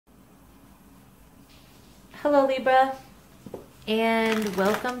Hello Libra, and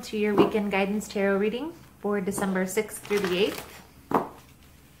welcome to your weekend guidance tarot reading for December 6th through the 8th.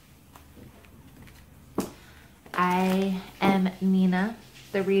 I am Nina,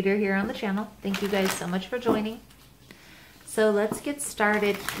 the reader here on the channel. Thank you guys so much for joining. So let's get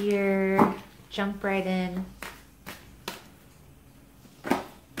started here. Jump right in.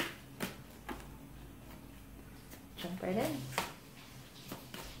 Jump right in.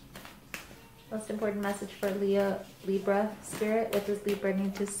 Most important message for Libra spirit. What does Libra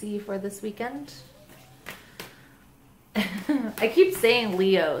need to see for this weekend? I keep saying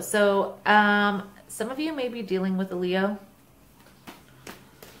Leo. So some of you may be dealing with a Leo.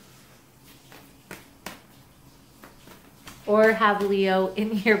 Or have Leo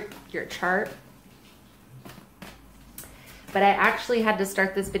in your chart. But I actually had to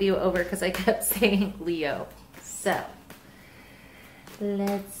start this video over because I kept saying Leo. So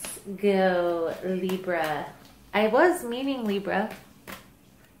let's go, Libra. I was meaning Libra.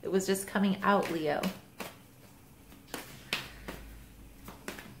 It was just coming out Leo.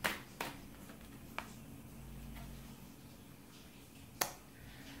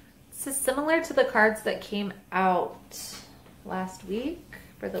 This is similar to the cards that came out last week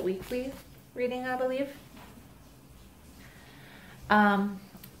for the weekly reading, I believe.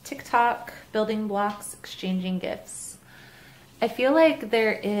 TikTok, building blocks, exchanging gifts. I feel like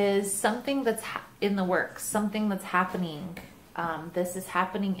there is something that's in the works, something that's happening. This is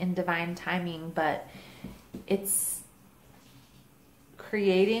happening in divine timing, but it's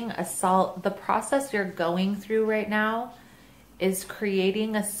creating the process you're going through right now is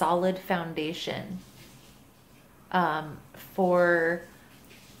creating a solid foundation for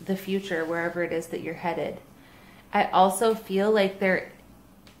the future, wherever it is that you're headed. I also feel like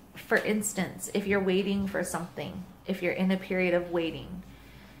for instance, if you're waiting for something, if you're in a period of waiting,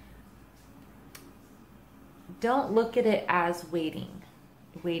 don't look at it as waiting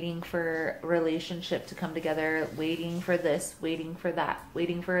for a relationship to come together, waiting for this, waiting for that,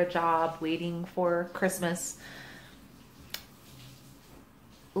 waiting for a job, waiting for Christmas.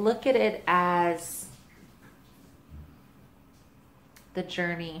 Look at it as the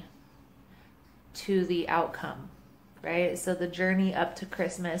journey to the outcome, right? So the journey up to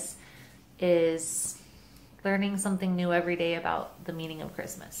Christmas is learning something new every day about the meaning of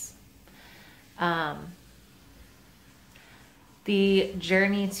Christmas. The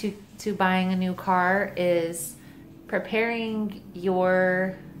journey to buying a new car is preparing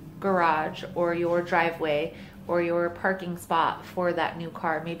your garage or your driveway or your parking spot for that new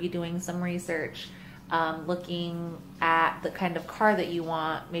car. Maybe doing some research, looking at the kind of car that you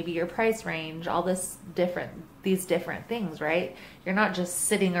want, maybe your price range, all these different things, right? You're not just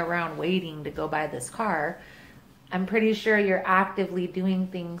sitting around waiting to go buy this car. I'm pretty sure you're actively doing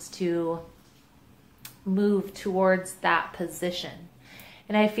things to move towards that position.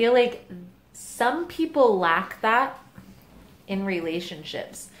 And I feel like some people lack that in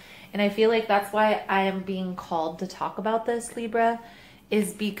relationships. And I feel like that's why I am being called to talk about this, Libra,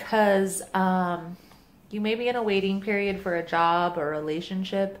 is because you may be in a waiting period for a job or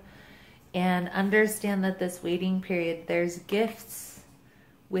relationship, and understand that this waiting period, there's gifts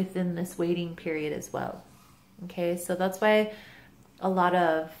within this waiting period as well. Okay, so that's why a lot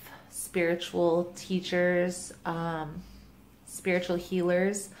of spiritual teachers, spiritual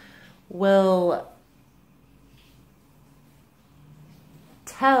healers will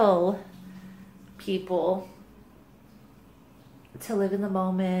tell people to live in the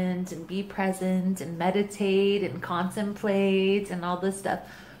moment and be present and meditate and contemplate and all this stuff.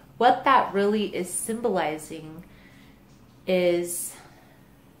 What that really is symbolizing is,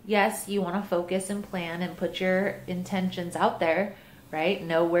 yes, you want to focus and plan and put your intentions out there, right?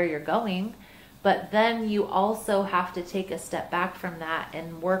 Know where you're going. But then you also have to take a step back from that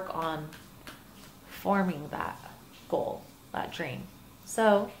and work on forming that goal, that dream.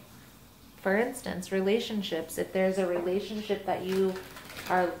 So, for instance, relationships, if there's a relationship that you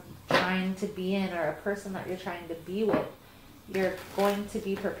are trying to be in or a person that you're trying to be with, you're going to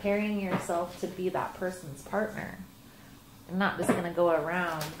be preparing yourself to be that person's partner. You're not just going to go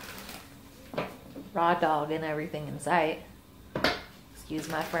around raw dog and everything in sight. Excuse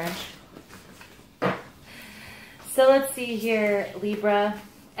my French. So let's see here, Libra.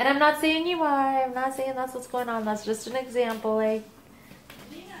 And I'm not saying you are. I'm not saying that's what's going on. That's just an example I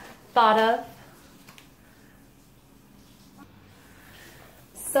thought of.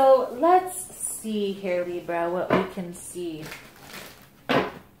 So let's see here, Libra, what we can see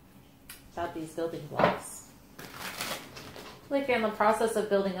about these building blocks. Like you're in the process of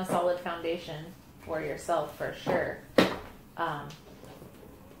building a solid foundation for yourself, for sure.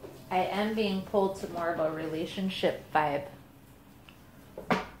 I am being pulled to more of a relationship vibe.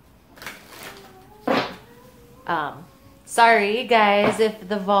 Sorry guys if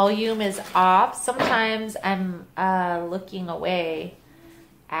the volume is off. Sometimes I'm looking away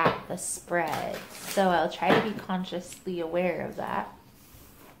at the spread, so I'll try to be consciously aware of that.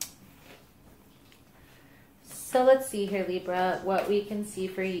 So let's see here, Libra, what we can see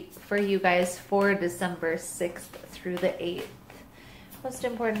for you guys for December 6th through the 8th. Most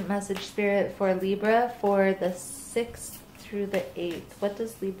important message, Spirit, for Libra for the 6th through the 8th. What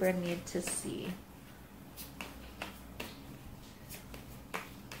does Libra need to see?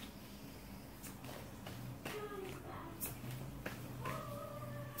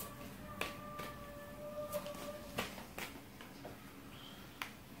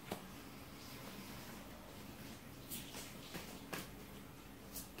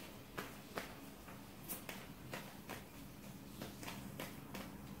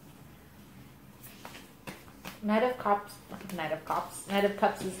 Knight of Cups. Knight of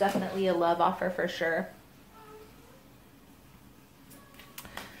Cups is definitely a love offer for sure.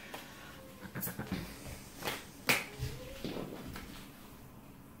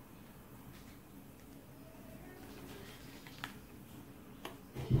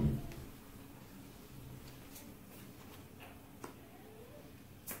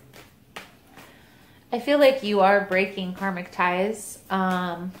 I feel like you are breaking karmic ties.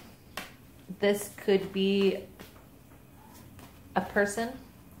 This could be a person,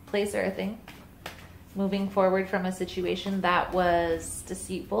 place, or a thing moving forward from a situation that was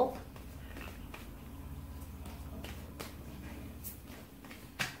deceitful.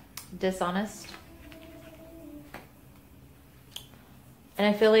 Dishonest. And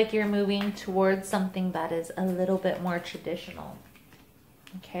I feel like you're moving towards something that is a little bit more traditional.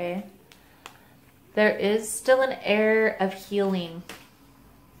 Okay? There is still an air of healing.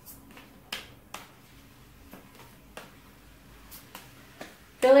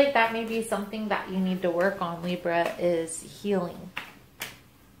 I feel like that may be something that you need to work on, Libra, is healing.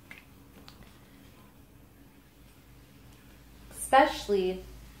 Especially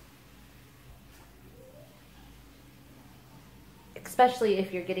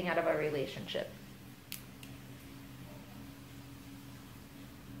if you're getting out of a relationship.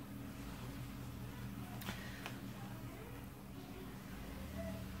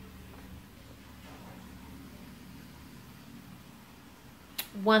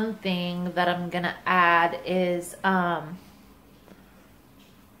 One thing that I'm going to add is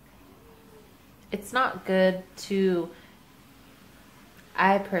it's not good to,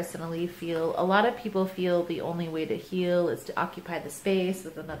 I personally feel, a lot of people feel the only way to heal is to occupy the space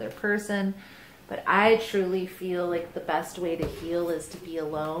with another person. But I truly feel like the best way to heal is to be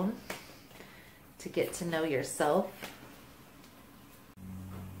alone, to get to know yourself.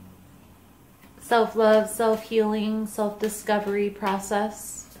 Self-love, self-healing, self-discovery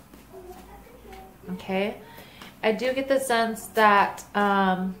process. Okay. I do get the sense that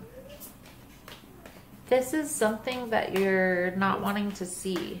this is something that you're not wanting to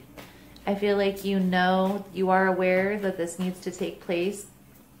see. I feel like you know, you are aware that this needs to take place.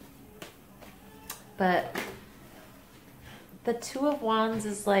 But the Two of Wands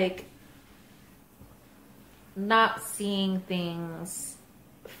is like not seeing things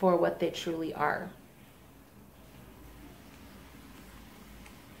for what they truly are.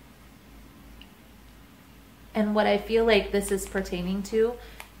 And what I feel like this is pertaining to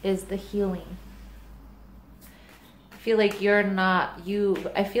is the healing. I feel like you're not,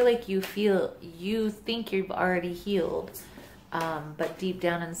 I feel like you think you've already healed, but deep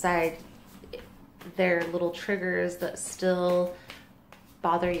down inside, there are little triggers that still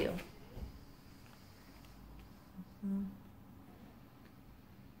bother you.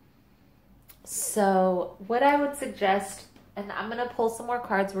 So what I would suggest, and I'm going to pull some more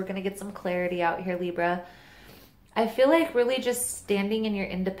cards, we're going to get some clarity out here, Libra. I feel like really just standing in your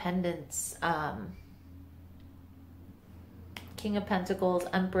independence. King of Pentacles,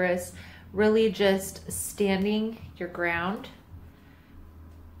 Empress, really just standing your ground,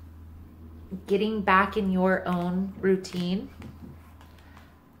 getting back in your own routine.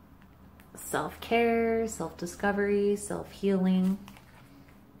 Self-care, self-discovery, self-healing.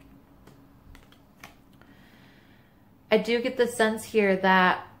 I do get the sense here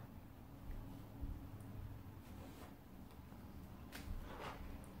that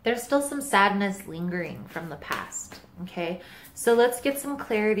there's still some sadness lingering from the past, okay? So let's get some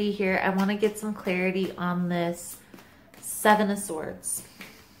clarity here. I want to get some clarity on this Seven of Swords.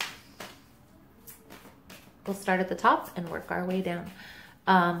 We'll start at the top and work our way down.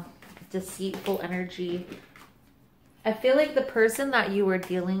 Deceitful energy. I feel like the person that you were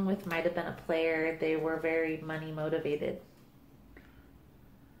dealing with might have been a player. They were very money motivated.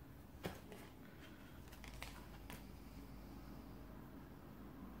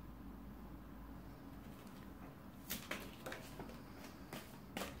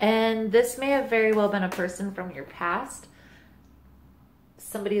 And this may have very well been a person from your past.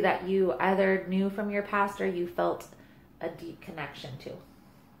 Somebody that you either knew from your past or you felt a deep connection to.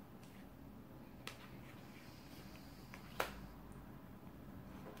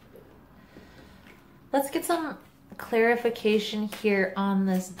 Let's get some clarification here on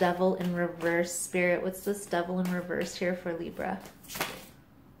this devil in reverse, Spirit. What's this devil in reverse here for Libra?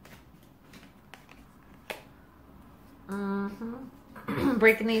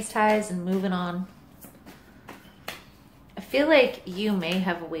 Breaking these ties and moving on. I feel like you may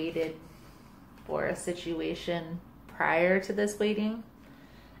have waited for a situation prior to this waiting,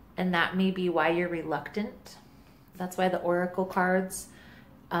 and that may be why you're reluctant. That's why the oracle cards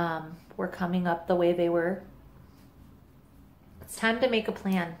were coming up the way they were. It's time to make a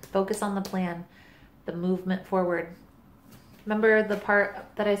plan. Focus on the plan, the movement forward. Remember the part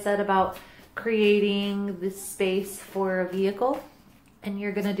that I said about creating this space for a vehicle? And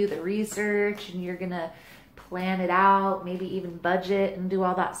you're going to do the research and you're going to plan it out, maybe even budget and do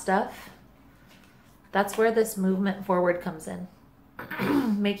all that stuff. That's where this movement forward comes in.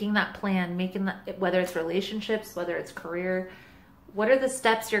 Making that plan, making that, whether it's relationships, whether it's career, what are the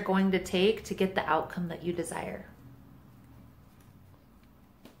steps you're going to take to get the outcome that you desire?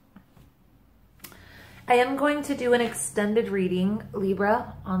 I am going to do an extended reading,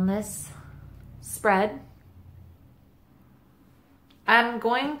 Libra, on this spread. I'm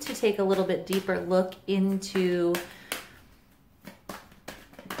going to take a little bit deeper look into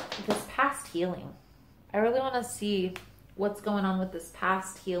this past healing. I really want to see what's going on with this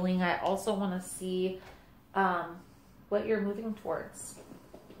past healing. I also want to see what you're moving towards.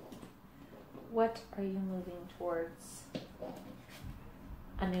 What are you moving towards?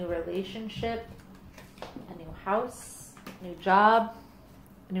 A new relationship, a new house, a new job,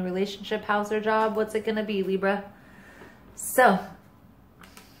 a new relationship, house, or job. What's it going to be, Libra? So,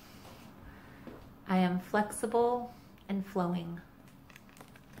 I am flexible and flowing.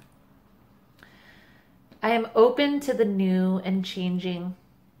 I am open to the new and changing.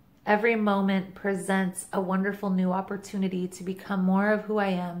 Every moment presents a wonderful new opportunity to become more of who I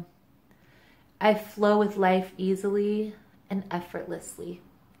am. I flow with life easily and effortlessly.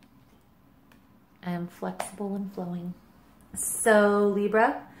 I am flexible and flowing. So,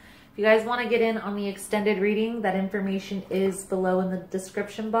 Libra, if you guys want to get in on the extended reading, that information is below in the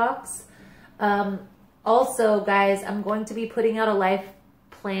description box. Also, guys, I'm going to be putting out a life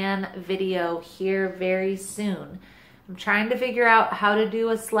plan video here very soon. I'm trying to figure out how to do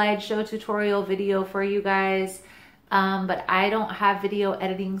a slideshow tutorial video for you guys, but I don't have video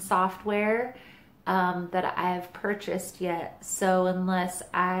editing software that I've purchased yet. So unless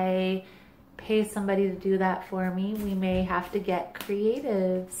I pay somebody to do that for me, we may have to get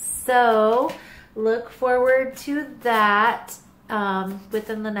creative. So look forward to that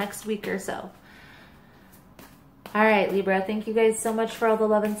within the next week or so. All right, Libra, thank you guys so much for all the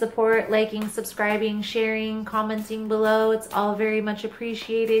love and support, liking, subscribing, sharing, commenting below. It's all very much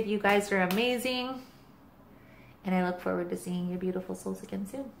appreciated. You guys are amazing. And I look forward to seeing your beautiful souls again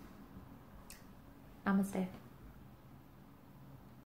soon. Namaste.